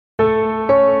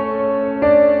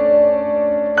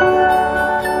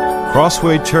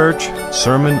Crossway Church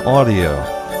Sermon Audio.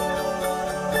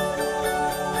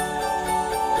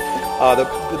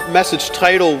 The message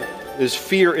title is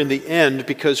Fear in the End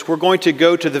because we're going to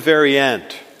go to the very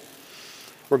end.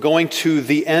 We're going to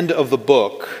the end of the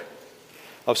book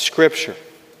of Scripture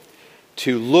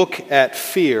to look at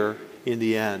fear in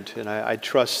the end. And I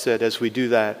trust that as we do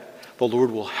that, the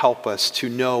Lord will help us to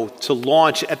know, to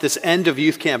launch at this end of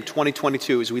Youth Camp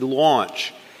 2022, as we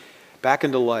launch back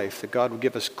into life, that God will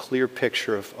give us a clear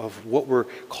picture of what we're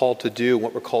called to do,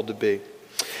 what we're called to be.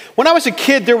 When I was a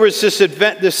kid, there was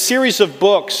this series of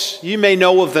books, you may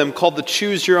know of them, called the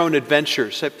Choose Your Own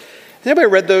Adventures. Has anybody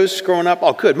read those growing up?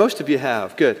 Oh, good. Most of you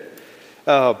have. Good.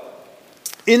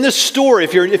 In the story,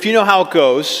 if you know how it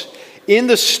goes, in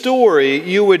the story,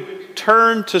 you would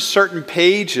turn to certain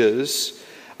pages,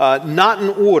 not in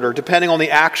order, depending on the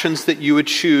actions that you would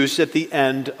choose at the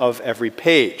end of every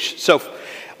page. So,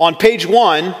 on page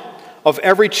 1 of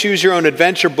every Choose Your Own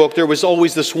Adventure book, there was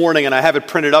always this warning, and I have it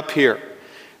printed up here.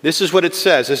 This is what it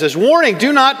says. It says, "Warning,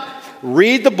 do not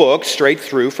read the book straight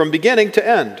through from beginning to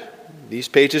end. These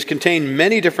pages contain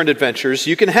many different adventures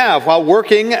you can have while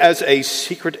working as a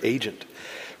secret agent.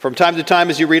 From time to time,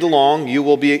 as you read along, you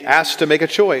will be asked to make a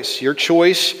choice. Your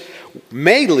choice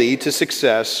may lead to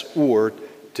success or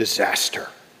disaster.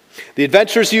 The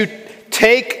adventures you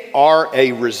take are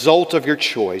a result of your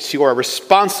choice. You are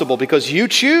responsible because you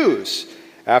choose.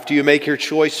 After you make your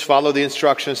choice, follow the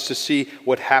instructions to see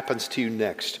what happens to you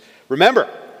next. Remember,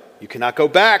 you cannot go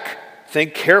back.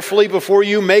 Think carefully before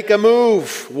you make a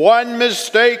move. One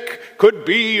mistake could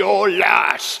be your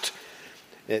last,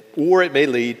 or it may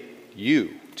lead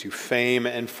you to fame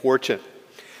and fortune."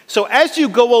 So as you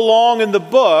go along in the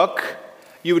book,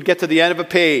 you would get to the end of a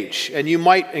page, and you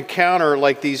might encounter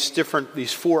like these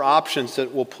 4 options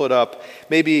that we'll put up.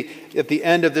 Maybe at the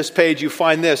end of this page, you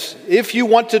find this. If you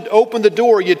want to open the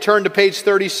door, you turn to page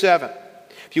 37.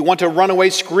 If you want to run away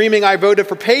screaming, "I voted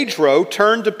for Pedro,"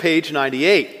 turn to page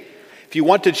 98. If you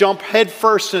want to jump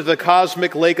headfirst into the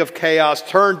cosmic lake of chaos,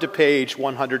 turn to page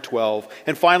 112.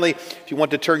 And finally, if you want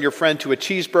to turn your friend to a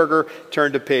cheeseburger,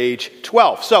 turn to page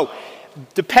 12. So,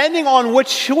 depending on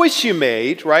which choice you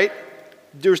made, right,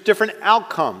 there's different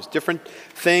outcomes, different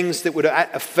things that would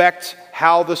affect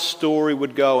how the story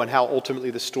would go and how ultimately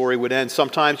the story would end.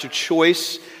 Sometimes your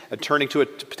choice of turning to a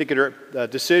particular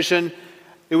decision,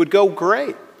 it would go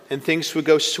great and things would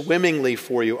go swimmingly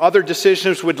for you. Other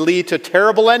decisions would lead to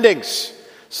terrible endings,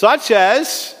 such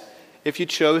as if you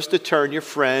chose to turn your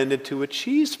friend into a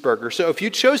cheeseburger. So if you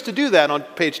chose to do that on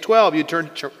page 12, you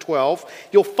turn to 12,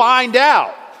 you'll find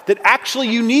out that actually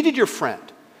you needed your friend,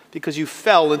 because you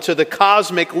fell into the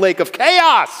cosmic lake of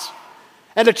chaos.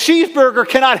 And a cheeseburger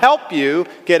cannot help you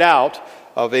get out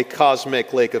of a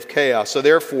cosmic lake of chaos. So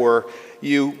therefore,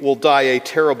 you will die a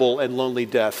terrible and lonely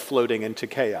death floating into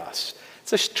chaos.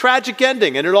 It's a tragic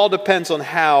ending, and it all depends on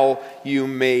how you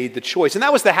made the choice. And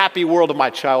that was the happy world of my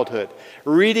childhood,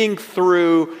 reading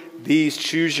through these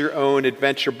Choose Your Own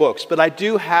Adventure books. But I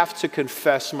do have to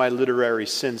confess my literary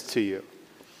sins to you.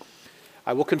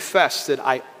 I will confess that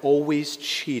I always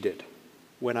cheated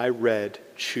when I read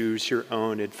Choose Your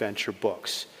Own Adventure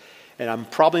books. And I'm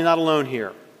probably not alone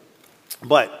here.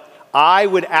 But I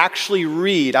would actually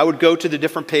read, I would go to the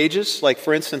different pages. Like,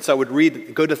 for instance, I would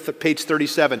go to page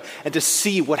 37 and to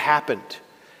see what happened.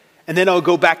 And then I would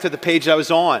go back to the page I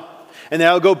was on. And then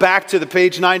I'll go back to the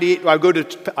page 98. I'll go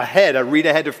ahead. I read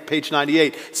ahead of page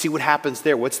 98, see what happens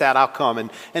there. What's that outcome?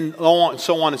 And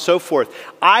so on and so forth.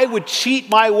 I would cheat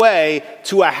my way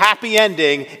to a happy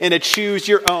ending in a Choose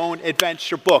Your Own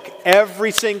Adventure book.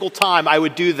 Every single time I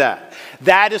would do that.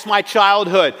 That is my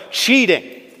childhood,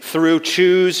 cheating through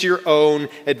Choose Your Own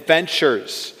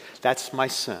Adventures. That's my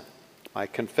sin. My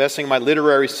confessing my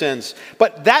literary sins.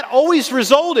 But that always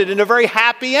resulted in a very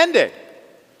happy ending.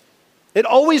 It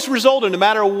always resulted, no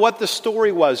matter what the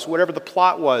story was, whatever the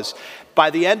plot was. By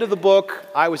the end of the book,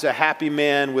 I was a happy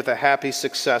man with a happy,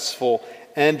 successful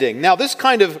ending. Now, this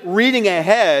kind of reading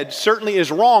ahead certainly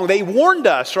is wrong. They warned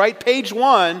us, right? Page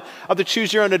 1 of the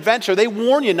Choose Your Own Adventure, they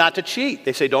warn you not to cheat.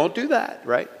 They say, don't do that,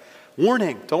 right?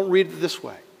 Warning, don't read it this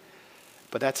way.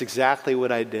 But that's exactly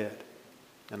what I did.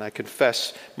 And I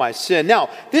confess my sin. Now,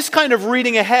 this kind of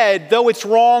reading ahead, though it's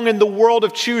wrong in the world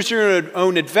of Choose Your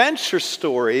Own Adventure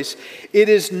stories, it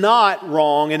is not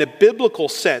wrong in a biblical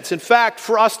sense. In fact,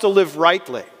 for us to live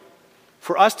rightly,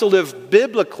 for us to live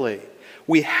biblically,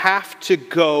 we have to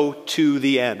go to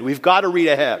the end. We've got to read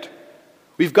ahead.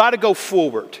 We've got to go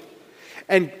forward.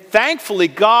 And thankfully,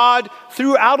 God,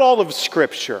 throughout all of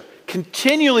Scripture,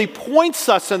 continually points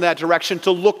us in that direction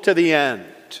to look to the end.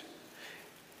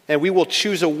 And we will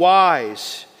choose a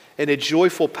wise and a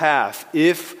joyful path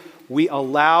if we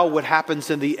allow what happens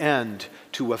in the end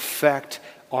to affect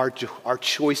our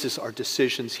choices, our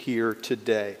decisions here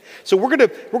today. So we're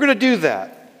gonna do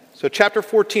that. So chapter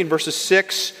 14, verses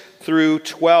 6 through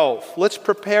 12. Let's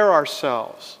prepare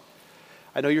ourselves.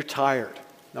 I know you're tired.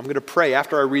 I'm going to pray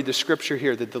after I read the scripture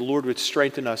here that the Lord would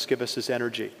strengthen us, give us his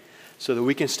energy, so that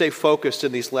we can stay focused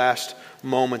in these last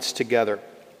moments together.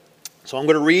 So I'm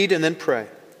going to read and then pray.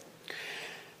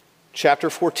 Chapter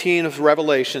 14 of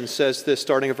Revelation says this,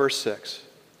 starting at verse 6.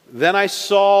 Then I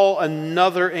saw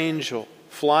another angel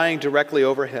flying directly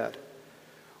overhead,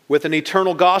 with an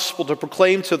eternal gospel to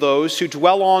proclaim to those who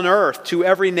dwell on earth, to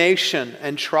every nation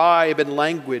and tribe and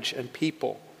language and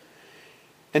people.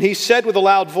 And he said with a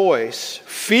loud voice,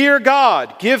 "Fear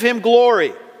God, give him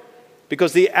glory,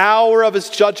 because the hour of his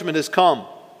judgment has come,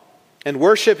 and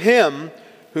worship him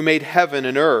who made heaven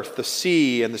and earth, the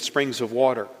sea and the springs of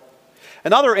water."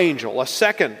 Another angel, a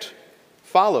second,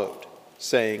 followed,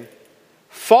 saying,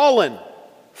 "Fallen,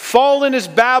 fallen is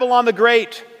Babylon the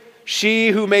Great, she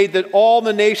who made that all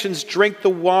the nations drink the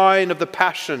wine of the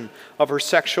passion of her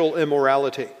sexual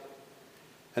immorality."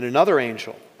 And another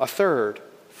angel, a third,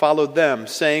 followed them,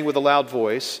 saying with a loud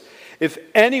voice, "If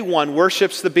anyone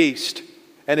worships the beast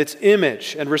and its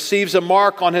image and receives a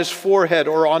mark on his forehead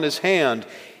or on his hand,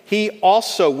 he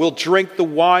also will drink the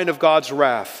wine of God's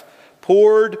wrath,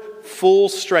 poured full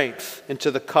strength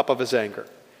into the cup of his anger.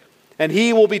 And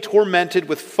he will be tormented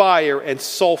with fire and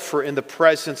sulfur in the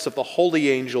presence of the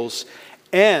holy angels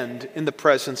and in the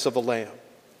presence of the Lamb.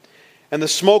 And the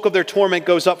smoke of their torment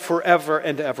goes up forever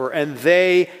and ever, and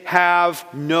they have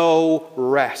no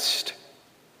rest,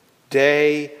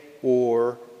 day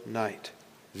or night.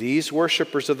 These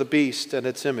worshipers of the beast and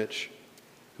its image,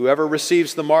 whoever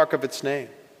receives the mark of its name."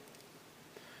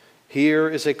 Here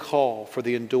is a call for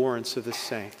the endurance of the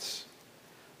saints,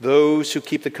 those who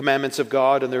keep the commandments of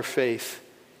God and their faith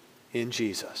in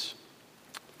Jesus.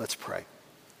 Let's pray.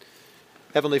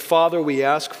 Heavenly Father, we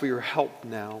ask for your help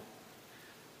now.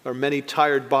 There are many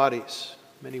tired bodies,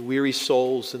 many weary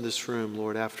souls in this room,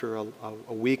 Lord, after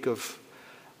a week of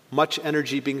much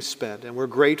energy being spent. And we're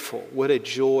grateful. What a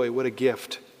joy, what a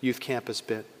gift Youth Camp has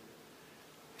been.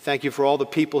 Thank you for all the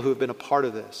people who have been a part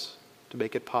of this to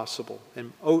make it possible.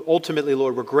 And ultimately,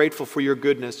 Lord, we're grateful for your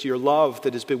goodness, your love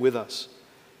that has been with us,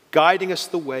 guiding us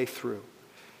the way through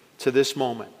to this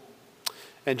moment.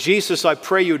 And Jesus, I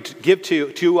pray you'd give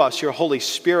to us your Holy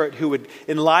Spirit, who would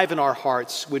enliven our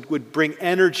hearts, would bring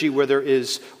energy where there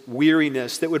is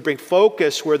weariness, that would bring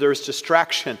focus where there is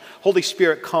distraction. Holy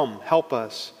Spirit, come, help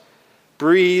us.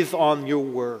 Breathe on your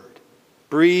word.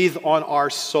 Breathe on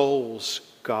our souls,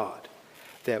 God,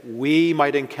 that we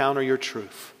might encounter your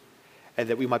truth and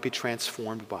that we might be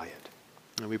transformed by it.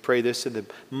 And we pray this in the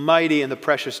mighty and the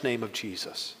precious name of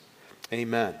Jesus.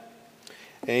 Amen.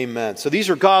 Amen. So these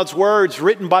are God's words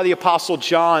written by the Apostle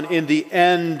John in the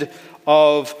end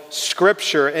of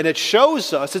Scripture. And it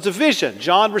shows us, it's a vision.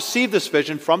 John received this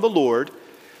vision from the Lord.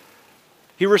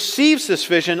 He receives this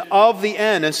vision of the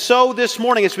end. And so this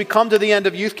morning, as we come to the end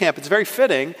of Youth Camp, it's very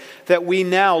fitting that we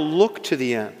now look to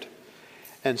the end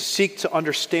and seek to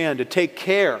understand, to take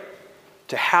care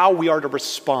to how we are to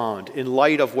respond in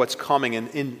light of what's coming and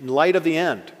in light of the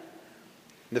end,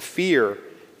 the fear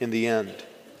in the end.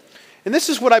 And this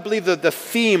is what I believe the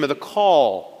theme of the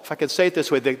call, if I can say it this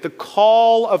way, the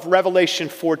call of Revelation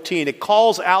 14. It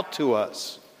calls out to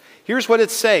us. Here's what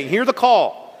it's saying. Hear the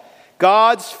call.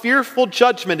 God's fearful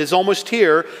judgment is almost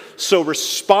here, so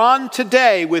respond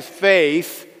today with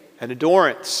faith and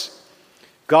endurance.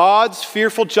 God's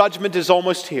fearful judgment is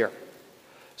almost here,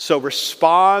 so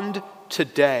respond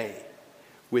today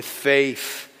with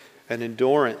faith and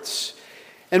endurance.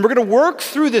 And we're going to work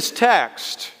through this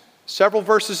text several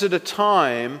verses at a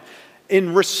time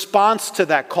in response to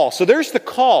that call. So there's the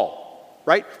call,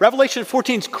 right? Revelation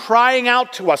 14 is crying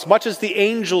out to us, much as the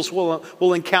angels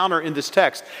will encounter in this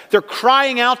text. They're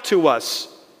crying out to us.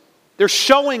 They're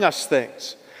showing us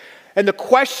things. And the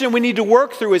question we need to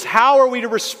work through is, how are we to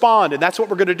respond? And that's what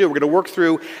we're going to do. We're going to work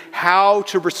through how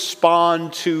to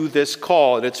respond to this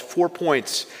call. And it's 4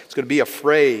 points. It's going to be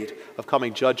afraid of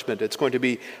coming judgment. It's going to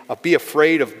be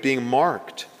afraid of being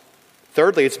marked.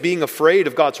 Thirdly, it's being afraid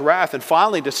of God's wrath. And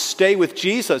finally, to stay with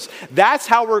Jesus. That's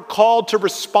how we're called to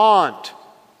respond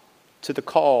to the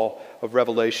call of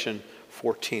Revelation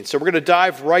 14. So we're going to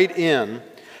dive right in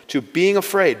to being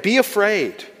afraid. Be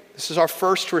afraid. This is our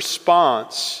first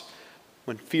response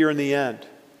when fear in the end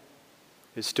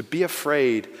is to be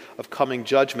afraid of coming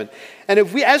judgment. And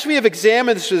as we have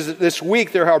examined this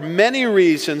week, there are many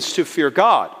reasons to fear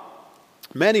God.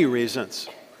 Many reasons.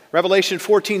 Revelation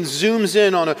 14 zooms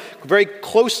in very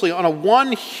closely on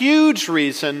one huge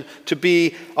reason to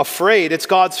be afraid. It's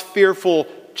God's fearful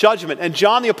judgment. And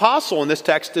John the Apostle in this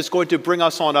text is going to bring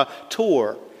us on a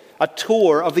tour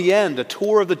of the end, a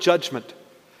tour of the judgment.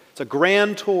 It's a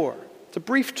grand tour. It's a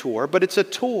brief tour, but it's a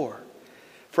tour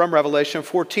from Revelation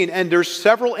 14. And there's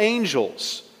several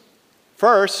angels.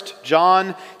 First,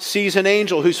 John sees an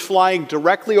angel who's flying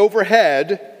directly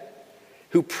overhead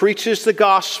who preaches the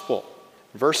gospel.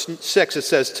 Verse 6, it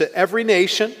says, to every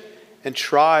nation and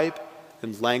tribe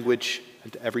and language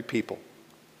and to every people.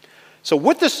 So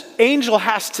what this angel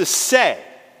has to say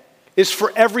is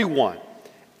for everyone.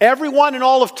 Everyone in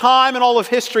all of time and all of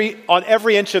history on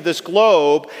every inch of this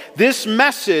globe, this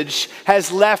message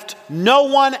has left no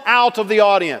one out of the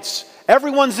audience.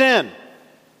 Everyone's in.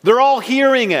 They're all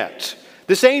hearing it.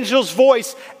 This angel's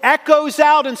voice echoes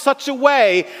out in such a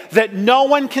way that no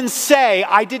one can say,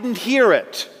 I didn't hear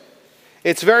it.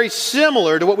 It's very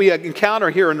similar to what we encounter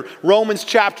here in Romans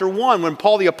chapter 1 when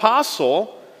Paul the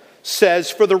Apostle says,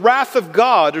 for the wrath of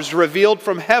God is revealed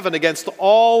from heaven against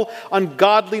all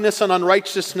ungodliness and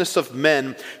unrighteousness of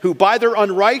men who by their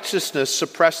unrighteousness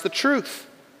suppress the truth.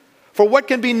 For what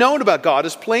can be known about God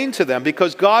is plain to them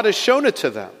because God has shown it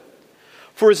to them.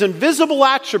 For his invisible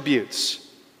attributes,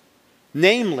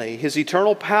 namely his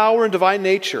eternal power and divine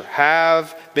nature,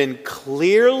 have been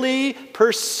clearly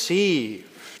perceived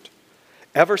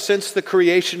ever since the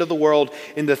creation of the world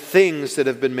in the things that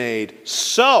have been made.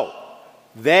 So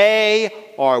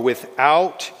they are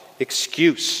without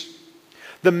excuse.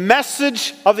 The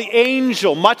message of the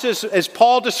angel, much as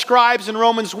Paul describes in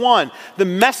Romans 1, the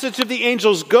message of the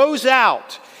angels goes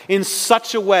out in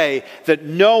such a way that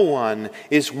no one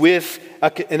is with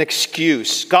an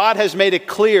excuse. God has made it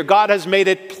clear. God has made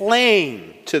it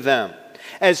plain to them.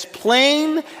 As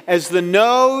plain as the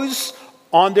nose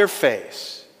on their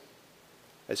face.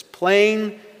 As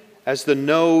plain as the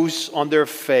nose on their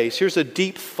face. Here's a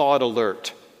deep thought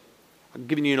alert. I'm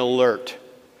giving you an alert.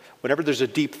 Whenever there's a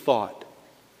deep thought.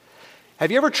 Have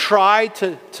you ever tried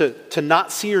to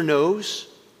not see your nose?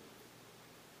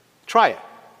 Try it.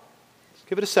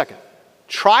 Give it a second.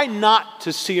 Try not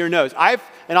to see your nose.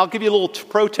 And I'll give you a little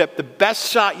pro tip. The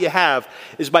best shot you have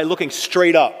is by looking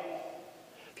straight up.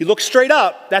 If you look straight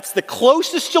up, that's the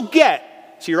closest you'll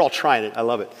get. So you're all trying it. I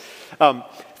love it.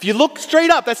 If you look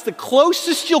straight up, that's the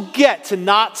closest you'll get to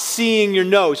not seeing your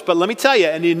nose. But let me tell you,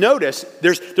 and you notice,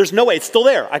 there's no way. It's still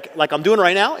there. Like I'm doing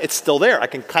right now, it's still there. I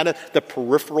can kind of, the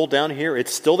peripheral down here,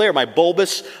 it's still there. My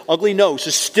bulbous, ugly nose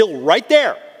is still right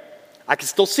there. I can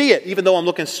still see it, even though I'm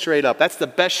looking straight up. That's the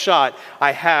best shot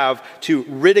I have to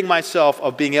ridding myself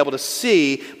of being able to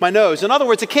see my nose. In other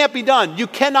words, it can't be done. You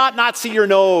cannot not see your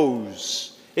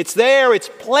nose. It's there. It's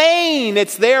plain.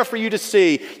 It's there for you to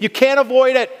see. You can't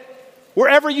avoid it.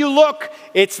 Wherever you look,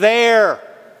 it's there.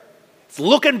 It's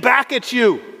looking back at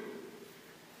you.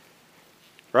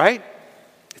 Right?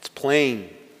 It's plain.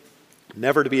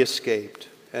 Never to be escaped.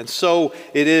 And so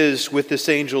it is with this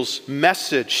angel's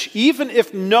message. Even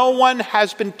if no one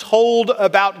has been told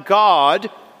about God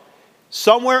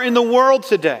somewhere in the world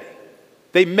today,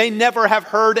 they may never have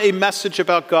heard a message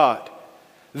about God.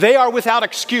 They are without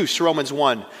excuse, Romans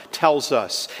 1 tells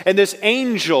us. And this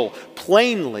angel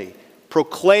plainly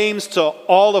proclaims to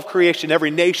all of creation,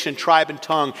 every nation, tribe, and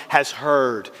tongue has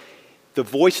heard. The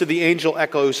voice of the angel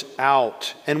echoes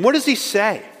out. And what does he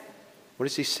say? What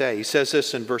does he say? He says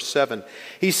this in verse 7.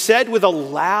 He said with a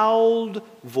loud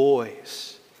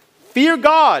voice, fear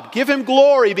God, give him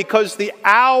glory, because the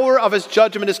hour of his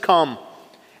judgment has come,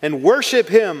 and worship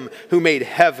him who made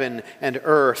heaven and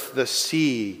earth, the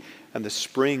sea, and the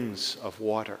springs of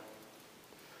water.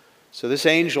 So this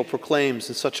angel proclaims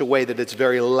in such a way that it's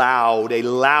very loud, a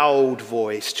loud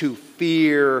voice, to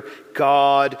fear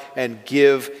God and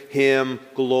give him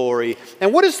glory.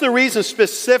 And what is the reason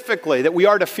specifically that we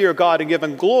are to fear God and give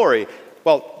him glory?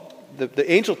 Well,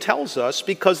 the angel tells us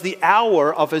because the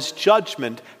hour of his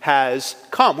judgment has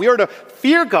come. We are to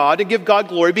fear God and give God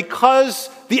glory because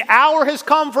the hour has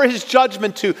come for his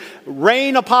judgment to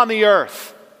reign upon the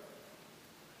earth.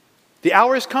 The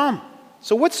hour has come.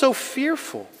 So what's so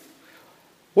fearful?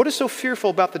 What is so fearful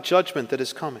about the judgment that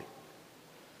is coming?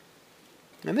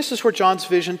 And this is where John's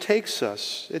vision takes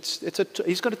us.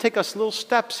 He's going to take us little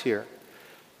steps here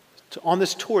on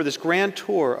this tour, this grand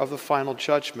tour of the final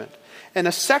judgment. And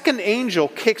a second angel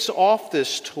kicks off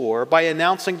this tour by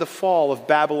announcing the fall of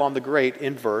Babylon the Great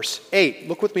in verse 8.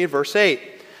 Look with me at verse 8.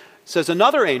 It says,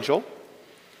 another angel,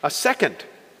 a second,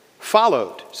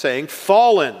 followed, saying,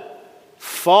 fallen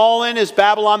is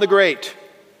Babylon the Great.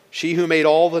 She who made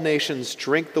all the nations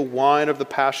drink the wine of the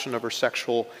passion of her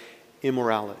sexual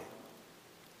immorality.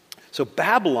 So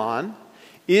Babylon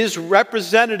is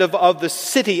representative of the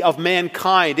city of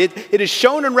mankind. It is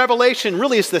shown in Revelation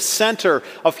really as the center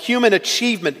of human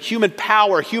achievement, human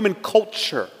power, human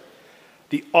culture,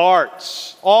 the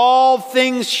arts, all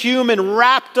things human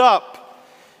wrapped up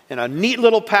in a neat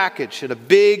little package in a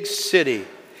big city.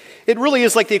 It really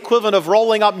is like the equivalent of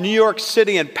rolling up New York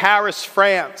City and Paris,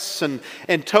 France,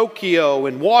 and Tokyo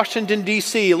and Washington,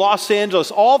 D.C., Los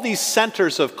Angeles, all these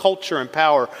centers of culture and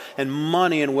power and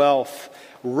money and wealth,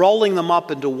 rolling them up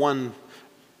into one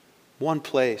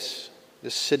place,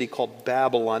 this city called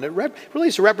Babylon. It really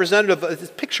is representative,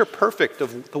 it's picture perfect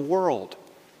of the world.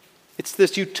 It's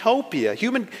this utopia.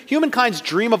 Humankind's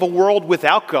dream of a world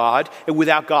without God and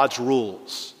without God's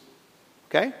rules.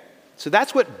 Okay? So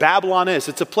that's what Babylon is.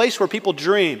 It's a place where people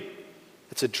dream.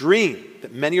 It's a dream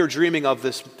that many are dreaming of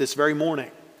this very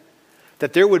morning.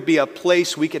 That there would be a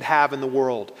place we could have in the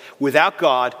world without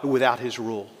God and without His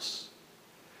rules.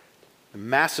 A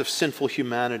massive sinful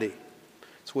humanity.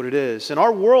 That's what it is. And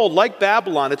our world, like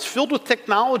Babylon, it's filled with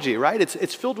technology, right?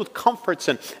 It's filled with comforts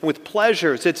and with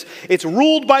pleasures. It's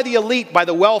ruled by the elite, by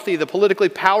the wealthy, the politically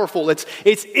powerful.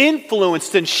 It's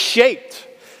influenced and shaped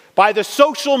by the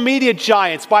social media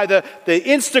giants, by the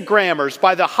Instagrammers,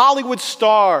 by the Hollywood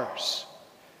stars.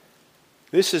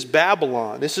 This is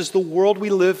Babylon. This is the world we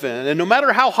live in. And no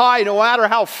matter how high, no matter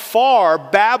how far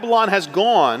Babylon has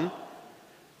gone,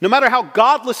 no matter how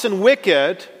godless and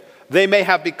wicked they may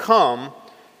have become,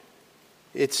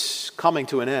 it's coming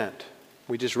to an end.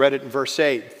 We just read it in verse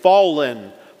 8.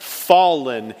 Fallen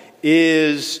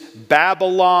is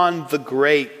Babylon the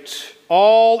Great.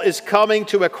 All is coming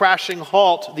to a crashing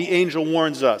halt, the angel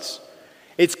warns us.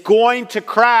 It's going to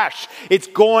crash. It's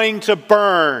going to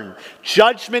burn.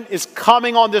 Judgment is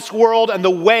coming on this world and the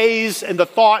ways and the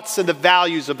thoughts and the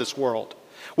values of this world,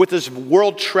 what this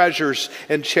world treasures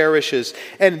and cherishes.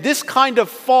 And this kind of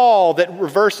fall that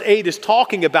verse 8 is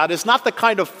talking about is not the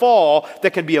kind of fall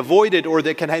that can be avoided or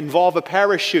that can involve a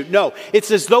parachute. No,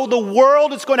 it's as though the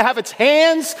world is going to have its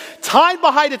hands tied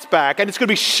behind its back and it's going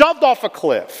to be shoved off a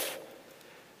cliff.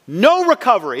 No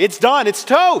recovery. It's done. It's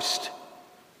toast.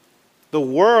 The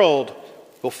world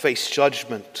will face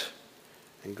judgment.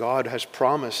 And God has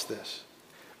promised this.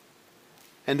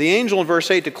 And the angel in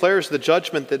verse 8 declares the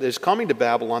judgment that is coming to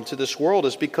Babylon, to this world,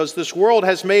 is because this world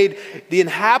has made the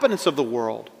inhabitants of the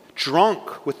world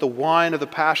drunk with the wine of the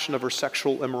passion of her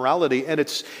sexual immorality. And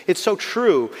it's so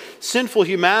true. Sinful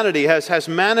humanity has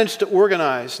managed to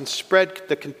organize and spread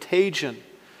the contagion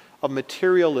of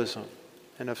materialism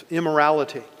and of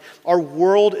immorality. Our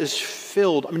world is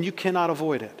filled, you cannot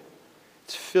avoid it.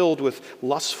 It's filled with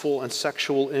lustful and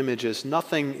sexual images.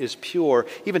 Nothing is pure.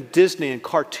 Even Disney and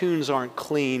cartoons aren't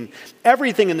clean.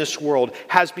 Everything in this world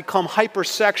has become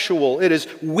hypersexual. It is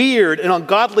weird and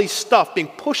ungodly stuff being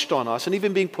pushed on us and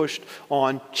even being pushed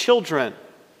on children.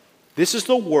 This is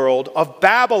the world of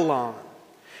Babylon.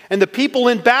 And the people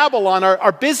in Babylon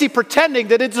are busy pretending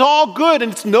that it's all good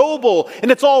and it's noble and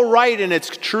it's all right and it's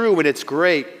true and it's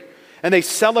great. And they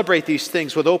celebrate these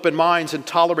things with open minds and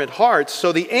tolerant hearts.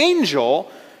 So the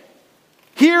angel,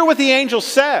 hear what the angel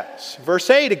says. Verse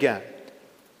 8 again.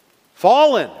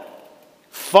 Fallen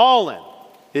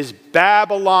is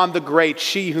Babylon the Great,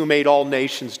 she who made all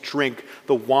nations drink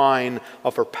the wine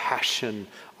of her passion,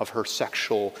 of her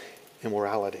sexual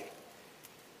immorality.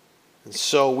 And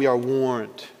so we are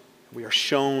warned. We are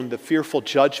shown the fearful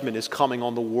judgment is coming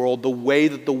on the world, the way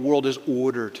that the world is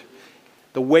ordered,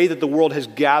 the way that the world has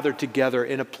gathered together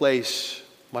in a place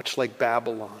much like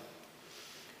Babylon.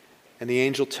 And the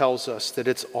angel tells us that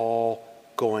it's all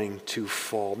going to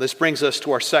fall. This brings us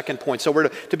to our second point. So we're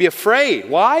to be afraid.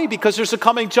 Why? Because there's a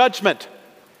coming judgment.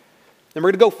 And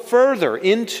we're going to go further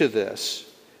into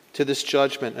this, to this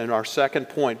judgment in our second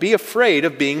point. Be afraid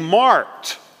of being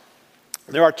marked.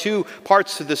 There are two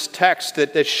parts to this text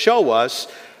that show us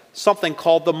something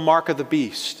called the mark of the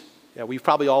beast. Yeah, we've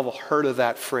probably all heard of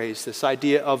that phrase, this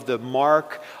idea of the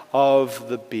mark of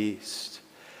the beast.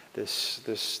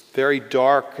 This very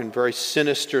dark and very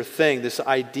sinister thing, this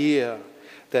idea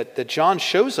that John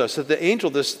shows us that the angel,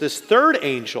 this third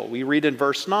angel, we read in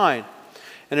verse 9,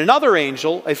 and another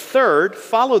angel, a third,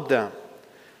 followed them,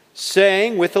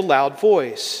 saying with a loud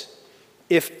voice,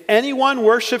 if anyone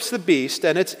worships the beast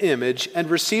and its image and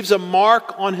receives a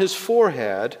mark on his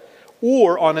forehead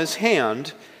or on his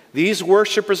hand, these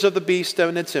worshipers of the beast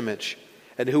and its image,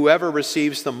 and whoever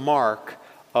receives the mark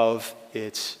of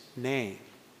its name.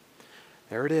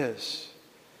 There it is.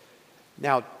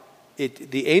 Now,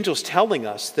 the angel's telling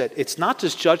us that it's not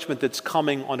just judgment that's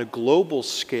coming on a global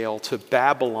scale to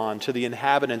Babylon, to the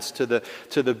inhabitants, to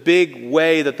the big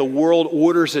way that the world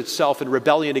orders itself in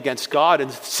rebellion against God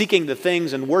and seeking the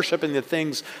things and worshiping the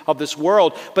things of this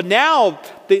world. But now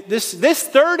this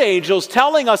third angel is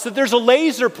telling us that there's a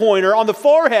laser pointer on the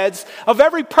foreheads of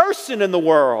every person in the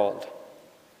world.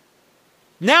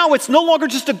 Now it's no longer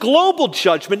just a global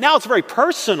judgment. Now it's very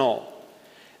personal.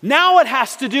 Now it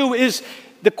has to do is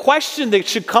the question that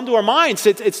should come to our minds,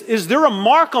 is there a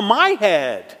mark on my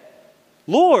head?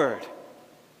 Lord,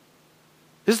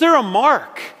 is there a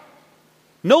mark?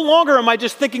 No longer am I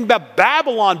just thinking about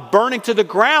Babylon burning to the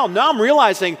ground. Now I'm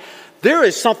realizing there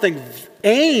is something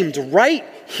aimed right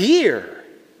here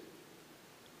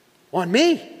on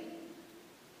me.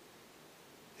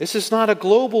 This is not a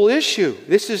global issue.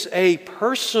 This is a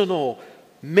personal,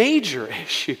 major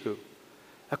issue.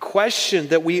 A question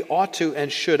that we ought to and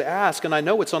should ask, and I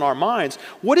know it's on our minds.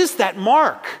 What is that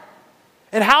mark?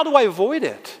 And how do I avoid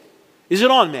it? Is it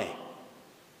on me?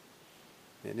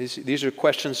 And these are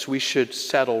questions we should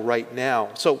settle right now.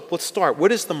 So let's start.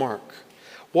 What is the mark?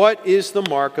 What is the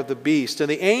mark of the beast? And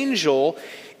the angel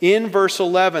in verse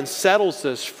 11 settles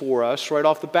this for us right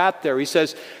off the bat there. He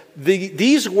says,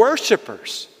 these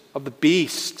worshipers of the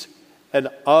beast and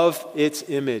of its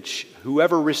image,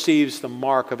 whoever receives the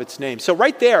mark of its name. So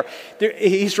right there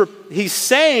he's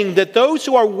saying that those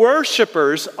who are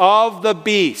worshipers of the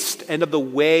beast and of the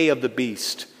way of the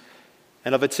beast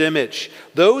and of its image,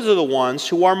 those are the ones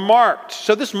who are marked.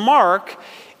 So this mark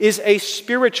is a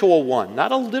spiritual one,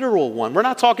 not a literal one. We're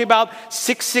not talking about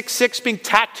 666 being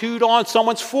tattooed on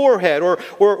someone's forehead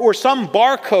or some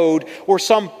barcode or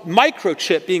some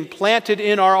microchip being planted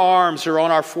in our arms or on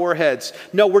our foreheads.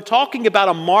 No, we're talking about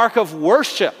a mark of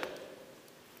worship.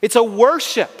 It's a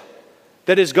worship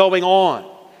that is going on.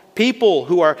 People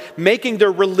who are making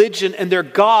their religion and their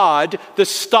God the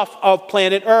stuff of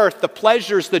planet Earth, the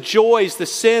pleasures, the joys, the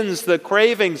sins, the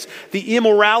cravings, the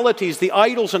immoralities, the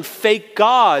idols and fake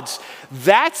gods.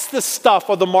 That's the stuff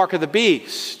of the mark of the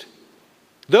beast.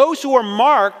 Those who are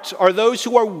marked are those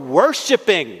who are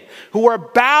worshiping, who are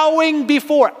bowing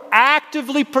before,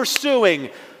 actively pursuing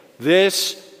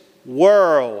this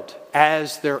world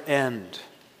as their end,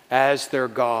 as their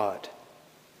God.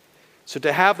 So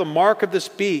to have the mark of this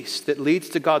beast that leads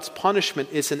to God's punishment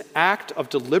is an act of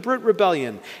deliberate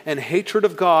rebellion and hatred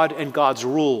of God and God's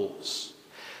rules.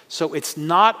 So it's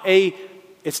not a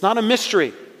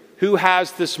mystery who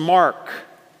has this mark.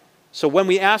 So when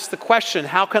we ask the question,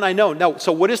 how can I know? No,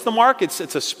 so what is the mark? It's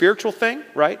a spiritual thing,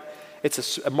 right?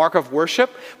 It's a mark of worship.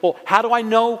 Well, how do I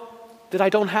know that I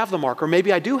don't have the mark? Or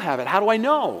maybe I do have it. How do I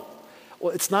know?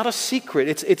 Well, it's not a secret.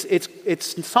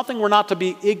 It's something we're not to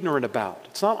be ignorant about.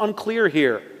 It's not unclear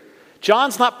here.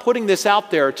 John's not putting this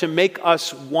out there to make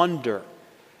us wonder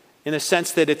in a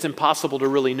sense that it's impossible to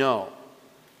really know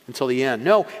until the end.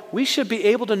 No, we should be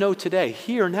able to know today,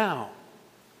 here, now.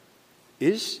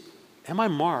 Am I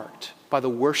marked by the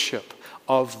worship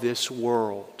of this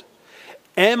world?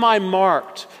 Am I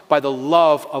marked by the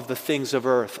love of the things of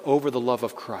earth over the love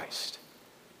of Christ?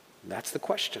 That's the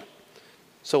question.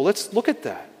 So let's look at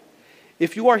that.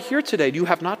 If you are here today and you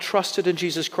have not trusted in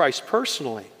Jesus Christ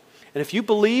personally, and if you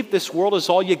believe this world is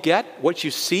all you get, what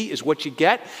you see is what you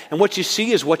get, and what you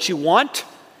see is what you want,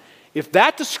 if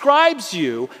that describes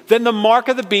you, then the mark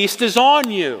of the beast is on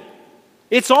you.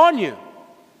 It's on you.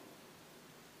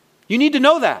 You need to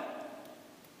know that.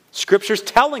 Scripture's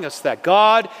telling us that.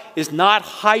 God is not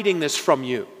hiding this from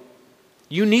you.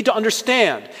 You need to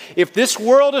understand, if this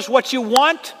world is what you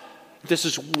want, if this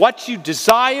is what you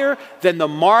desire, then the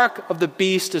mark of the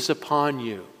beast is upon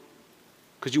you.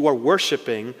 Because you are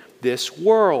worshiping this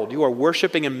world. You are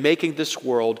worshiping and making this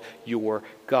world your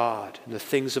God. And the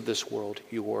things of this world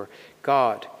your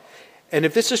God. And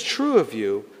if this is true of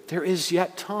you, there is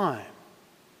yet time.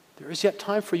 There is yet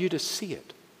time for you to see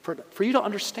it. For you to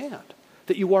understand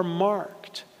that you are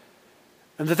marked.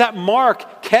 And that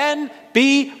mark can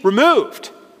be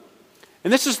removed.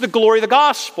 And this is the glory of the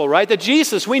gospel, right? That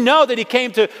Jesus, we know that he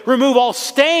came to remove all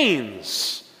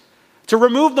stains, to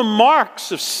remove the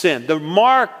marks of sin, the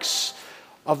marks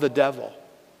of the devil,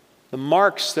 the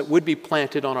marks that would be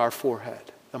planted on our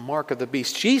forehead, the mark of the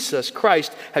beast. Jesus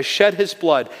Christ has shed his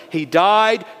blood. He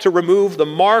died to remove the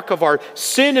mark of our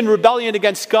sin and rebellion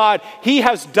against God. He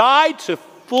has died to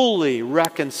fully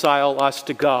reconcile us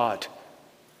to God.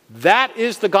 That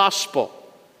is the gospel.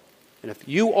 And if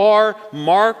you are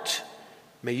marked,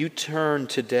 may you turn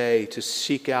today to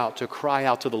seek out, to cry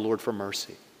out to the Lord for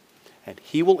mercy. And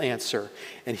he will answer,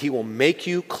 and he will make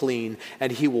you clean,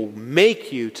 and he will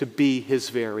make you to be his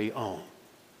very own.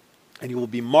 And you will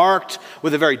be marked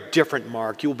with a very different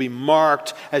mark. You will be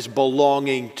marked as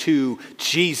belonging to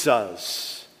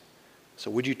Jesus. So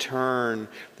would you turn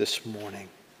this morning?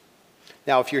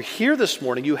 Now, if you're here this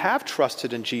morning, you have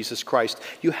trusted in Jesus Christ.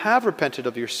 You have repented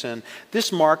of your sin.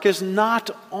 This mark is not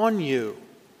on you.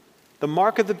 The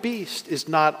mark of the beast is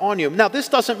not on you. Now, this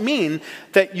doesn't mean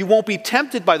that you won't be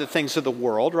tempted by the things of the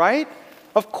world, right?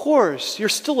 Of course, you're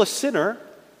still a sinner.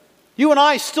 You and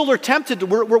I still are tempted.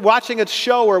 We're watching a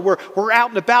show or we're out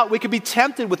and about. We could be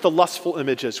tempted with the lustful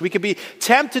images. We could be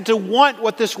tempted to want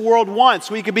what this world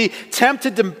wants. We could be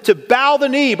tempted to bow the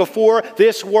knee before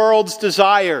this world's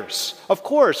desires. Of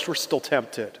course, we're still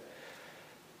tempted.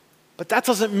 But that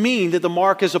doesn't mean that the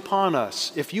mark is upon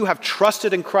us. If you have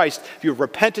trusted in Christ, if you've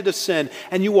repented of sin,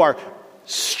 and you are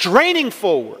straining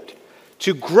forward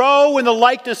to grow in the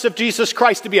likeness of Jesus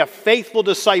Christ, to be a faithful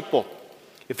disciple,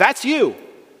 if that's you,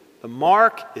 the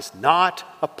mark is not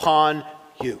upon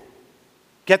you.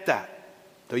 Get that.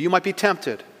 Though you might be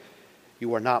tempted,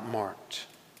 you are not marked.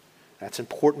 That's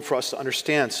important for us to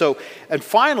understand. And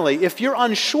finally, if you're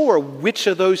unsure which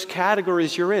of those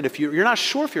categories you're in, if you're not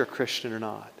sure if you're a Christian or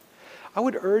not, I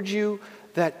would urge you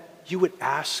that you would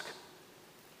ask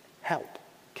help.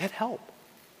 Get help.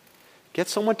 Get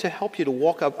someone to help you, to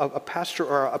walk a pastor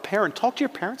or a parent. Talk to your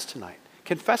parents tonight.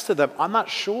 Confess to them, I'm not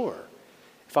sure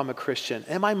if I'm a Christian.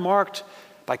 Am I marked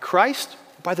by Christ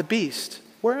or by the beast?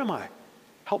 Where am I?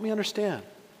 Help me understand.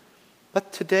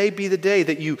 Let today be the day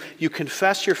that you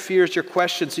confess your fears, your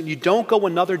questions, and you don't go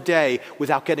another day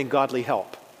without getting godly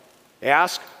help.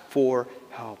 Ask for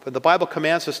help. And the Bible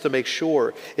commands us to make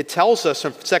sure. It tells us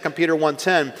in 2 Peter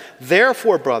 1:10,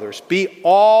 therefore, brothers, be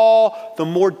all the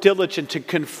more diligent to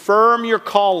confirm your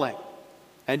calling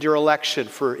and your election,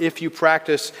 for if you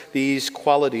practice these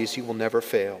qualities, you will never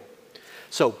fail.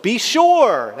 So be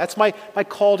sure. That's my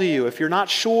call to you. If you're not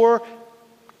sure,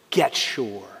 get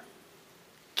sure.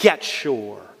 Get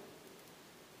sure.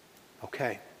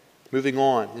 Okay, moving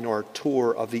on in our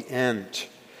tour of the end.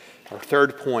 Our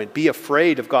third point, be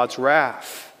afraid of God's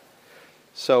wrath.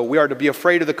 So we are to be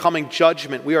afraid of the coming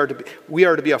judgment. We are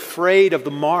to be afraid of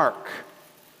the mark,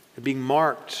 and being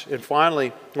marked. And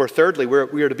finally, or thirdly,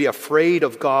 we are to be afraid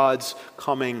of God's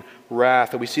coming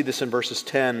wrath. And we see this in verses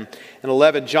 10 and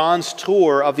 11. John's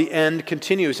tour of the end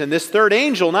continues. And this third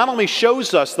angel not only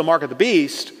shows us the mark of the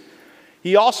beast,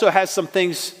 he also has some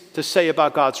things to say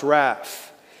about God's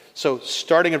wrath. So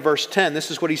starting in verse 10, this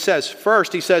is what he says.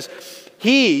 First, he says,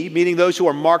 he, meaning those who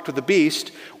are marked with the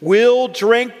beast, will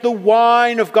drink the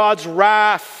wine of God's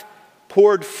wrath,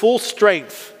 poured full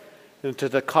strength into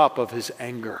the cup of his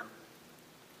anger.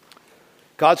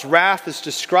 God's wrath is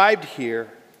described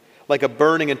here like a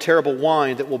burning and terrible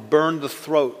wine that will burn the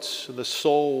throats and the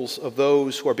souls of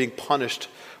those who are being punished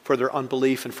for their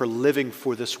unbelief and for living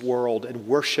for this world and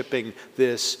worshiping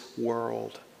this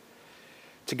world.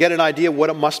 To get an idea of what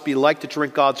it must be like to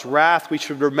drink God's wrath, we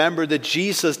should remember that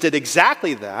Jesus did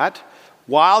exactly that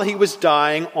while he was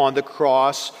dying on the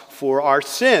cross for our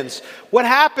sins. What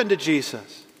happened to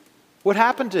Jesus? What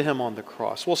happened to him on the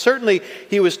cross? Well, certainly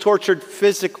he was tortured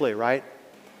physically, right?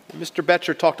 Mr.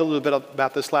 Betcher talked a little bit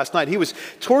about this last night. He was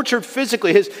tortured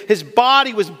physically. His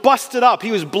body was busted up.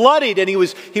 He was bloodied and he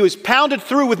was pounded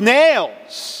through with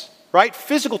nails, right?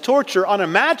 Physical torture,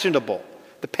 unimaginable.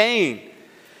 The pain.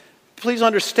 Please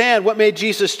understand what made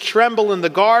Jesus tremble in the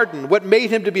garden, what made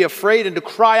him to be afraid and to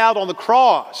cry out on the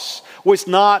cross was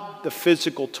not the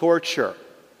physical torture.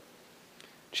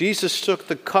 Jesus took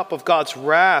the cup of God's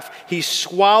wrath. He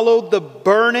swallowed the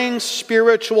burning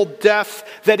spiritual death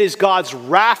that is God's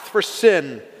wrath for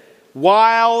sin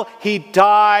while he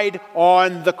died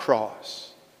on the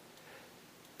cross.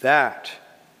 That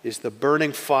is the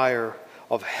burning fire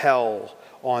of hell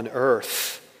on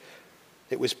earth.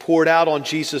 It was poured out on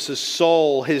Jesus'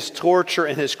 soul, his torture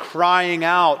and his crying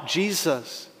out.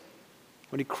 Jesus,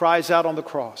 when he cries out on the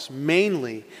cross,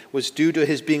 mainly was due to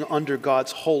his being under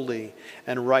God's holy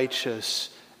and righteous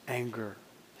anger,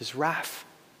 his wrath.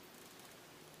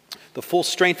 The full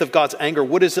strength of God's anger,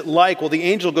 what is it like? Well, the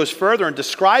angel goes further in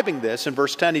describing this. In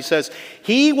verse 10, he says,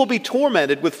 he will be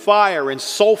tormented with fire and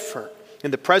sulfur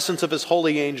in the presence of his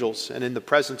holy angels and in the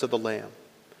presence of the Lamb.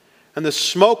 And the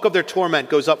smoke of their torment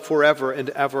goes up forever and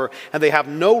ever, and they have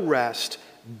no rest,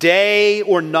 day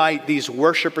or night, these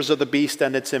worshipers of the beast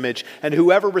and its image, and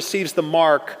whoever receives the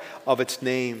mark of its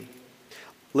name.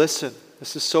 Listen,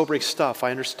 this is sobering stuff,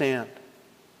 I understand.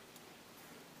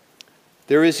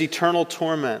 There is eternal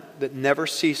torment that never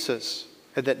ceases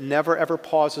and that never ever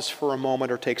pauses for a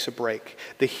moment or takes a break.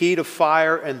 The heat of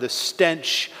fire and the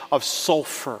stench of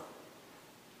sulfur.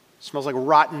 It smells like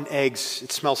rotten eggs.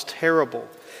 It smells terrible.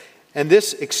 And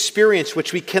this experience,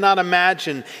 which we cannot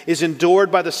imagine, is endured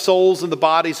by the souls and the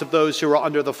bodies of those who are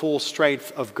under the full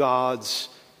strength of God's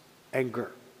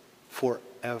anger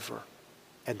forever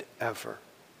and ever.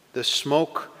 The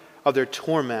smoke of their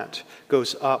torment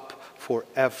goes up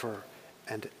forever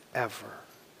and ever.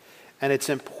 And it's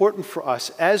important for us,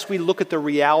 as we look at the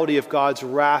reality of God's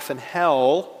wrath and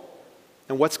hell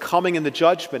and what's coming in the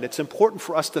judgment, it's important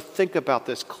for us to think about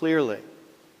this clearly.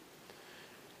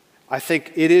 I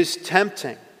think it is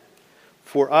tempting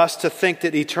for us to think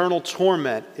that eternal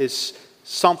torment is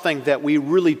something that we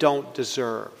really don't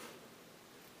deserve.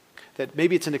 That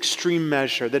maybe it's an extreme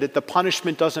measure, that the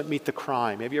punishment doesn't meet the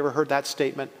crime. Have you ever heard that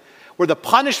statement? Where the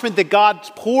punishment that God's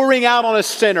pouring out on a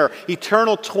sinner,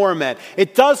 eternal torment,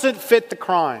 it doesn't fit the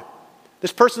crime.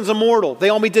 This person's immortal.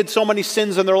 They only did so many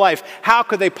sins in their life. How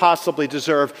could they possibly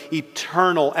deserve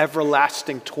eternal,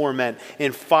 everlasting torment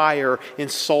in fire, in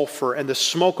sulfur, and the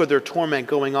smoke of their torment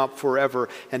going up forever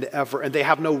and ever, and they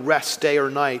have no rest day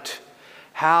or night?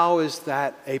 How is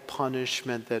that a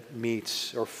punishment that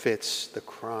meets or fits the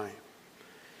crime?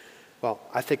 Well,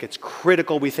 I think it's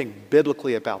critical we think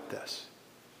biblically about this.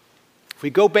 If we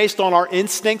go based on our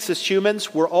instincts as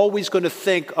humans, we're always going to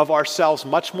think of ourselves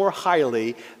much more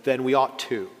highly than we ought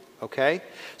to, okay?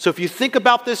 So if you think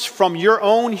about this from your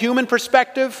own human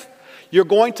perspective, you're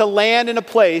going to land in a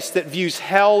place that views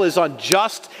hell as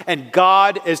unjust and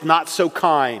God as not so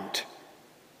kind,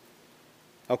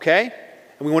 okay?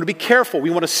 And we want to be careful. We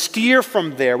want to steer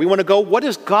from there. We want to go, what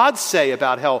does God say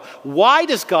about hell? Why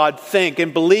does God think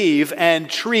and believe and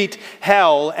treat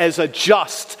hell as a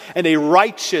just and a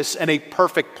righteous and a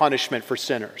perfect punishment for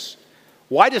sinners?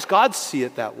 Why does God see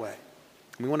it that way?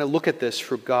 We want to look at this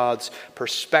from God's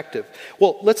perspective.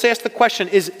 Well, let's ask the question,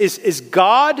 is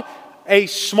God a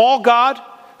small God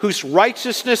whose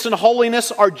righteousness and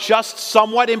holiness are just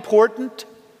somewhat important?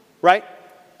 Right?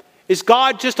 Is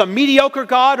God just a mediocre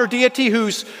God or deity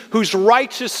whose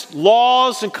righteous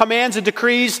laws and commands and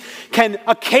decrees can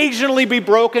occasionally be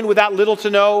broken without little to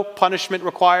no punishment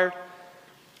required?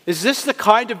 Is this the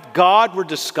kind of God we're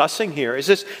discussing here? Is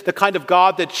this the kind of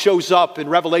God that shows up in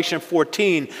Revelation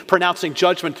 14 pronouncing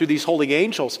judgment through these holy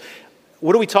angels?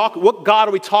 What God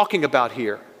are we talking about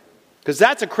here? Because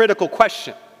that's a critical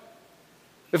question.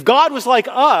 If God was like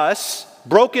us,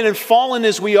 broken and fallen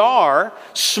as we are,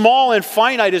 small and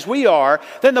finite as we are,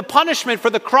 then the punishment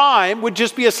for the crime would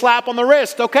just be a slap on the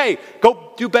wrist. Okay,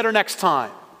 go do better next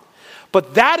time.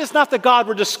 But that is not the God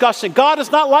we're discussing. God is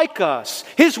not like us.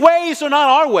 His ways are not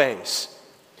our ways.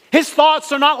 His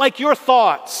thoughts are not like your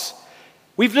thoughts.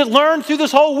 We've learned through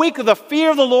this whole week of the fear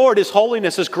of the Lord, His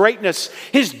holiness, His greatness,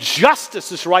 His justice,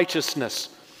 His righteousness.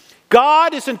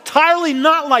 God is entirely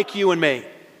not like you and me.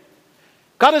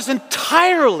 God is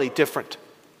entirely different,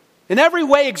 in every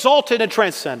way exalted and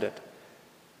transcendent.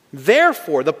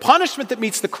 Therefore, the punishment that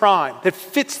meets the crime, that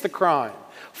fits the crime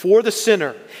for the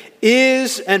sinner,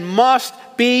 is and must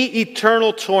be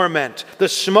eternal torment. The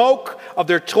smoke of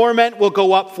their torment will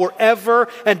go up forever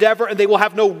and ever, and they will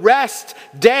have no rest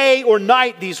day or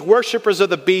night, these worshipers of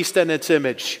the beast and its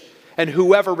image, and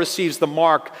whoever receives the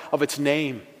mark of its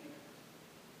name.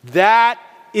 That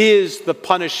is the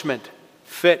punishment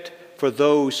fit for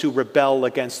those who rebel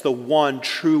against the one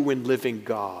true and living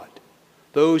God,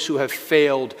 those who have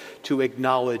failed to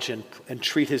acknowledge and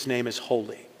treat His name as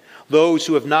holy, those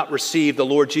who have not received the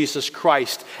Lord Jesus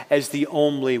Christ as the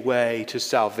only way to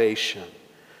salvation.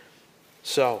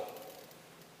 So,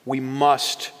 we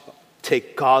must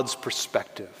take God's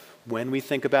perspective when we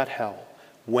think about hell,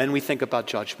 when we think about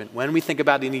judgment, when we think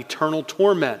about an eternal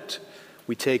torment.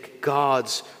 We take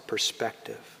God's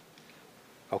perspective.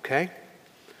 Okay?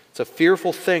 It's a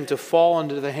fearful thing to fall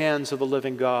into the hands of the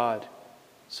living God.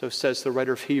 So says the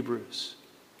writer of Hebrews.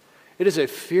 It is a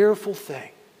fearful thing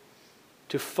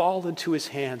to fall into His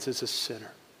hands as a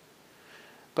sinner.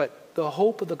 But the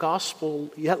hope of the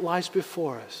gospel yet lies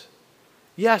before us.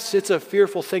 Yes, it's a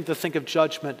fearful thing to think of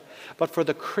judgment, but for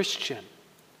the Christian,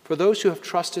 for those who have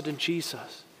trusted in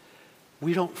Jesus,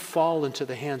 we don't fall into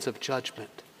the hands of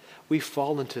judgment. We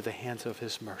fall into the hands of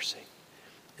His mercy.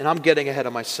 And I'm getting ahead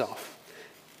of myself.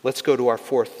 Let's go to our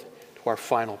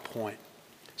final point.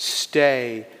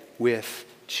 Stay with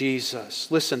Jesus.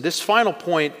 Listen, this final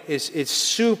point is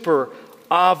super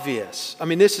obvious. I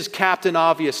mean, this is Captain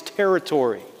Obvious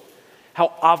territory.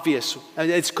 How obvious.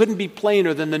 It couldn't be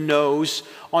plainer than the nose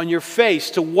on your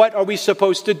face. To what are we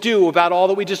supposed to do about all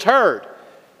that we just heard?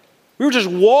 We were just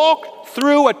walked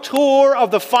through a tour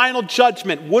of the final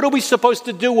judgment. What are we supposed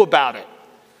to do about it?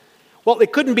 Well,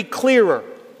 it couldn't be clearer.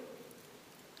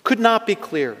 Could not be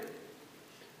clearer.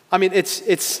 I mean,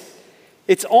 it's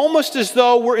almost as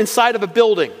though we're inside of a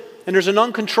building. and there's an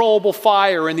uncontrollable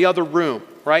fire in the other room,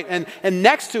 right? And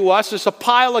next to us is a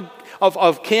pile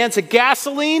of cans of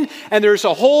gasoline, and there's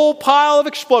a whole pile of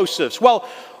explosives. Well,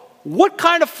 what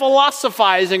kind of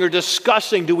philosophizing or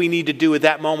discussing do we need to do at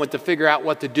that moment to figure out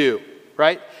what to do,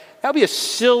 right? That would be a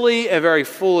silly and very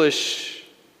foolish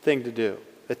thing to do.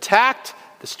 The tact,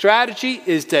 the strategy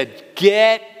is to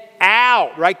get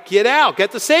out, right? Get out,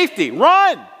 get to safety,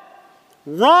 run,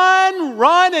 and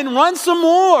run some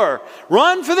more.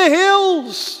 Run for the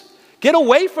hills. Get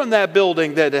away from that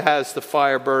building that has the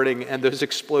fire burning and those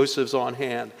explosives on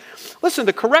hand. Listen,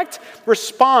 the correct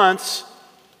response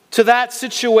to that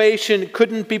situation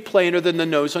couldn't be plainer than the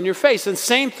nose on your face. And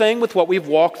same thing with what we've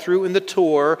walked through in the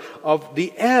tour of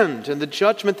the end and the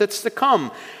judgment that's to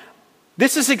come.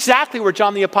 This is exactly where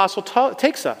John the Apostle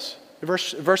takes us.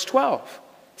 Verse 12.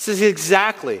 This is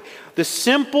exactly the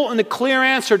simple and the clear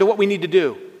answer to what we need to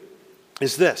do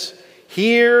is this.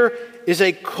 Here is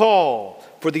a call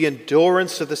for the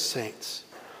endurance of the saints,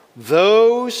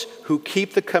 those who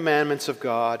keep the commandments of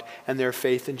God and their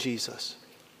faith in Jesus.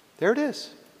 There it is.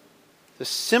 The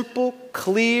simple,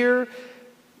 clear,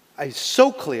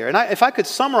 so clear. And if I could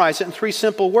summarize it in 3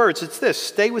 simple words, it's this: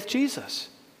 stay with Jesus.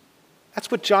 That's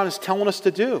what John is telling us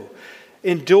to do.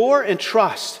 Endure and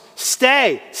trust.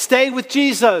 Stay with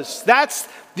Jesus. That's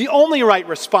the only right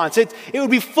response. It would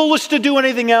be foolish to do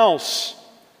anything else.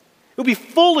 It would be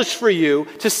foolish for you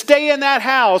to stay in that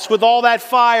house with all that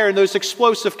fire and those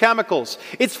explosive chemicals.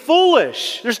 It's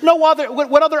foolish. There's no other,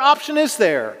 what other option is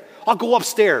there? I'll go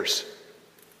upstairs.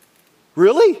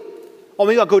 Really? Oh,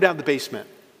 maybe I'll go down to the basement.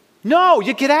 No,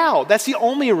 you get out. That's the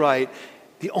only right,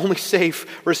 the only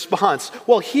safe response.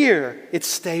 Well, here, it's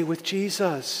stay with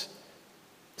Jesus.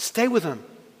 Stay with him.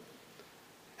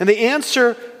 And the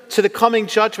answer to the coming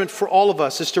judgment for all of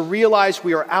us is to realize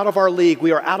we are out of our league,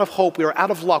 we are out of hope, we are out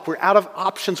of luck, we're out of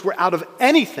options, we're out of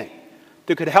anything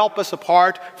that could help us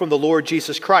apart from the Lord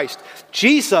Jesus Christ.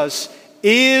 Jesus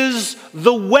is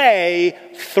the way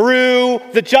through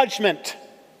the judgment.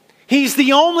 He's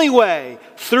the only way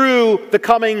through the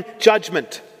coming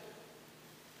judgment.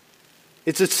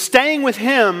 It's staying with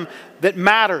him that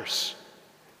matters.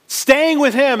 Staying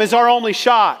with him is our only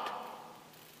shot.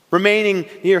 Remaining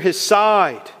near his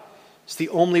side is the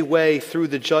only way through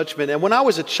the judgment. And when I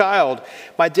was a child,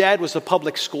 my dad was a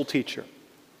public school teacher.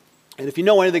 And if you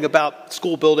know anything about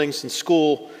school buildings and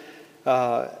school,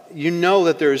 you know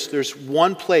that there's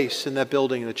one place in that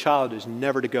building a child is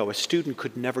never to go. A student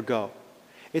could never go.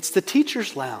 It's the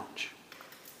teacher's lounge,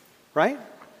 right?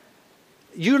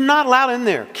 You're not allowed in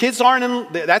there. Kids aren't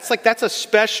in. That's a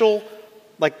special,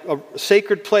 like a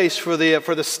sacred place for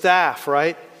the staff,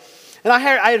 right? And I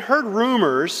had heard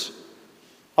rumors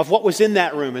of what was in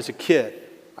that room as a kid.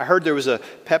 I heard there was a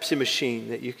Pepsi machine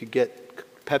that you could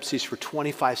get Pepsis for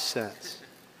 25 cents,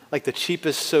 like the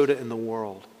cheapest soda in the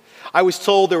world. I was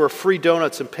told there were free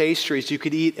donuts and pastries. You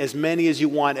could eat as many as you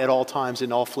want at all times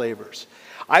in all flavors.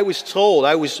 I was told,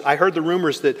 I heard the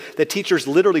rumors that teachers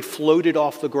literally floated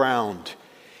off the ground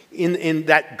in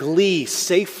that glee,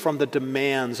 safe from the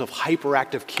demands of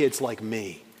hyperactive kids like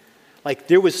me. Like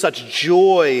there was such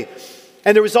joy.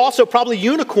 And there was also probably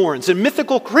unicorns and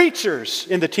mythical creatures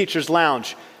in the teacher's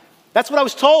lounge. That's what I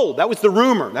was told. That was the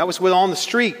rumor. That was on the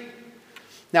street.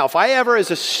 Now, if I ever as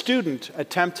a student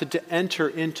attempted to enter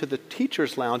into the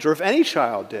teacher's lounge, or if any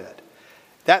child did,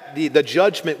 the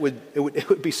judgment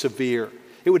would be severe.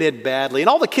 It would end badly. And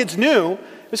all the kids knew,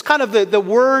 it was kind of the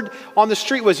word on the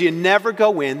street was you never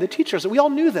go in the teacher's. We all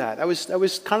knew that. That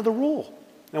was kind of the rule.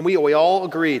 And we all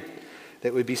agreed that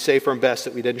it would be safer and best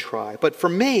that we didn't try. But for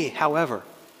me, however,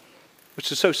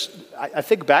 which is so, I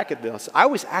think back at this, I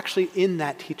was actually in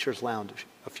that teacher's lounge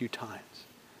a few times.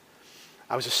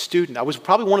 I was a student. I was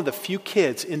probably one of the few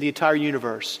kids in the entire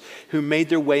universe who made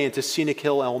their way into Scenic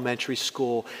Hill Elementary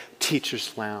School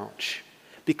teacher's lounge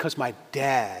because my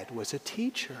dad was a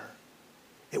teacher.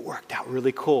 It worked out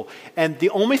really cool. And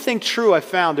the only thing true I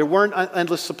found, there weren't an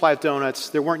endless supply of donuts,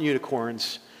 there weren't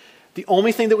unicorns. The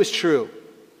only thing that was true,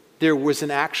 there was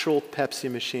an actual Pepsi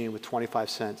machine with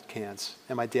 25-cent cans,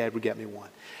 and my dad would get me one.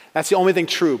 That's the only thing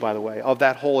true, by the way, of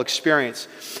that whole experience.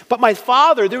 But my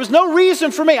father, there was no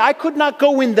reason for me. I could not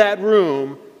go in that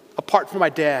room apart from my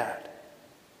dad.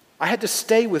 I had to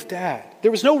stay with Dad.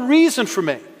 There was no reason for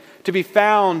me to be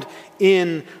found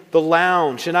in the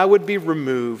lounge, and I would be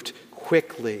removed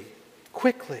quickly.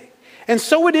 And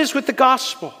so it is with the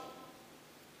gospel.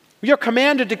 We are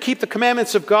commanded to keep the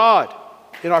commandments of God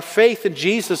in our faith in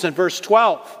Jesus in verse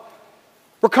 12.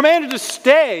 We're commanded to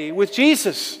stay with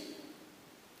Jesus.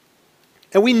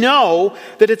 And we know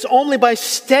that it's only by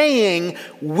staying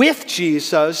with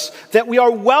Jesus that we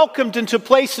are welcomed into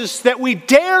places that we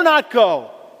dare not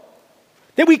go,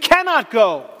 that we cannot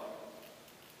go.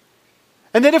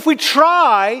 And that if we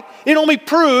try, it only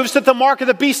proves that the mark of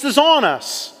the beast is on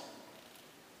us.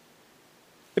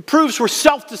 It proves we're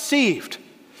self-deceived.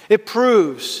 It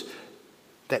proves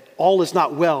that all is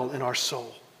not well in our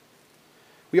soul.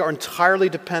 We are entirely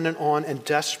dependent on and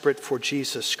desperate for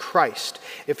Jesus Christ.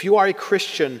 If you are a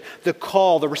Christian, the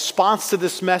call, the response to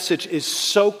this message is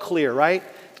so clear, right?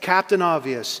 Captain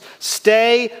Obvious.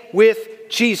 Stay with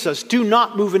Jesus. Do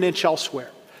not move an inch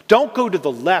elsewhere. Don't go to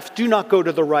the left. Do not go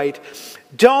to the right.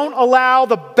 Don't allow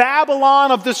the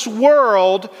Babylon of this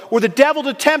world or the devil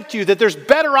to tempt you that there's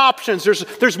better options.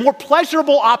 There's more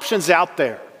pleasurable options out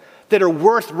there that are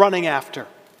worth running after.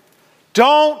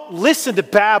 Don't listen to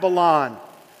Babylon.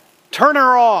 Turn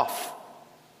her off.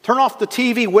 Turn off the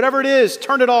TV, whatever it is,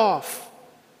 turn it off.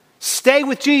 Stay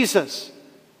with Jesus.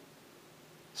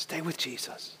 Stay with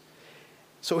Jesus.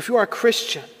 So if you are a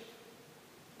Christian,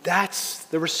 that's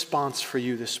the response for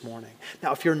you this morning.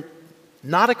 Now, if you're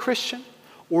not a Christian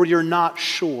or you're not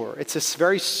sure,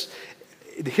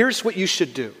 here's what you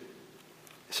should do.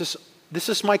 This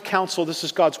is my counsel. This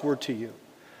is God's word to you.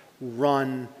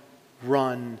 Run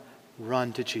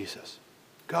to Jesus.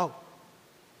 Go.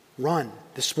 Run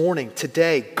this morning,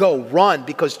 today. Go, run,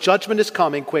 because judgment is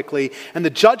coming quickly, and the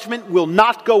judgment will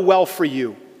not go well for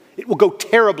you. It will go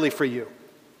terribly for you.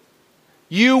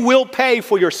 You will pay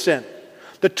for your sin.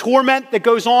 The torment that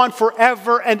goes on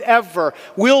forever and ever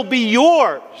will be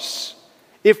yours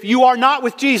if you are not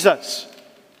with Jesus.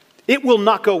 It will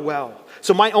not go well.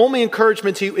 So my only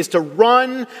encouragement to you is to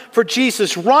run for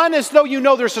Jesus. Run as though you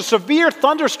know there's a severe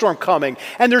thunderstorm coming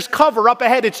and there's cover up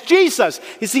ahead. It's Jesus.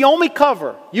 He's the only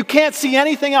cover. You can't see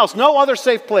anything else. No other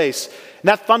safe place. And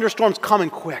that thunderstorm's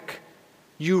coming quick.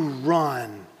 You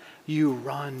run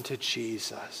to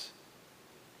Jesus.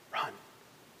 Run.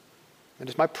 And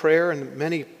it's my prayer, and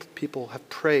many people have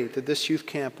prayed, that this youth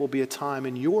camp will be a time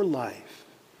in your life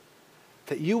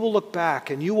that you will look back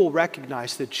and you will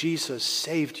recognize that Jesus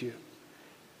saved you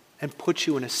and put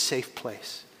you in a safe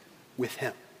place with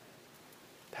Him.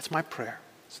 That's my prayer.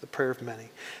 It's the prayer of many.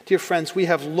 Dear friends, we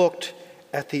have looked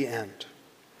at the end.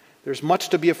 There's much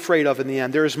to be afraid of in the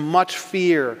end. There is much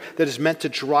fear that is meant to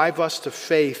drive us to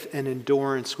faith and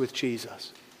endurance with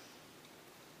Jesus.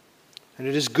 And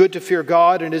it is good to fear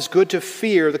God, and it is good to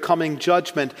fear the coming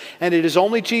judgment. And it is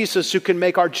only Jesus who can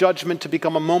make our judgment to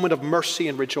become a moment of mercy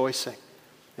and rejoicing.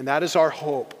 And that is our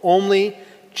hope. Only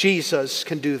Jesus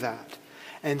can do that.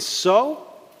 And so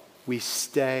we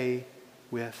stay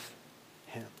with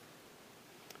Him.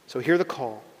 So hear the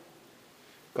call.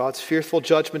 God's fearful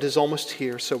judgment is almost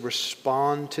here, so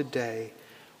respond today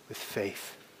with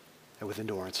faith and with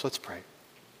endurance. Let's pray.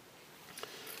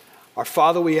 Our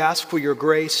Father, we ask for your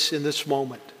grace in this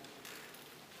moment.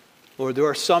 Lord, there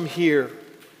are some here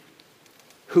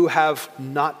who have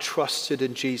not trusted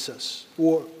in Jesus,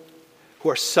 or who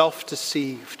are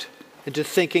self-deceived into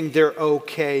thinking they're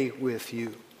okay with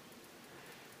you.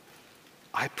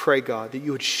 I pray, God, that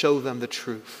you would show them the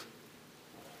truth.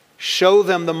 Show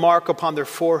them the mark upon their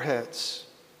foreheads.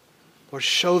 Lord,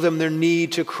 show them their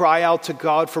need to cry out to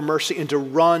God for mercy and to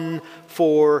run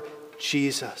for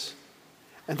Jesus.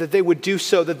 And that they would do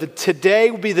so, that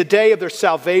today would be the day of their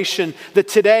salvation, that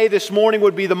today, this morning,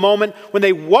 would be the moment when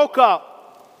they woke up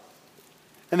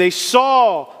and they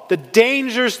saw the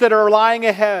dangers that are lying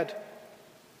ahead.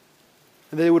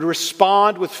 And they would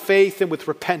respond with faith and with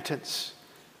repentance.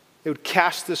 They would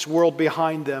cast this world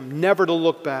behind them, never to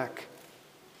look back.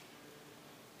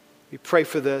 We pray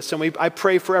for this, and I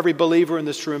pray for every believer in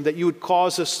this room that you would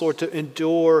cause us, Lord, to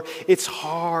endure. It's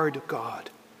hard, God.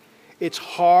 It's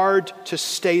hard to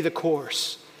stay the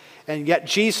course. And yet,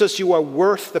 Jesus, you are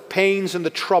worth the pains and the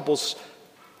troubles.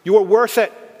 You are worth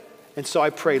it. And so I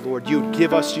pray, Lord, you would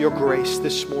give us your grace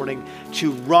this morning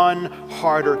to run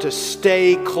harder, to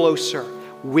stay closer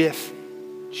with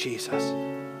Jesus.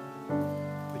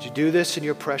 Would you do this in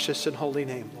your precious and holy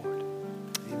name, Lord?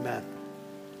 Amen.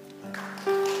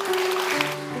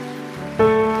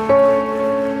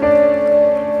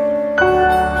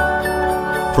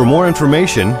 For more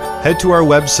information, head to our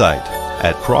website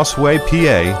at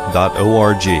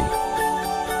crosswaypa.org.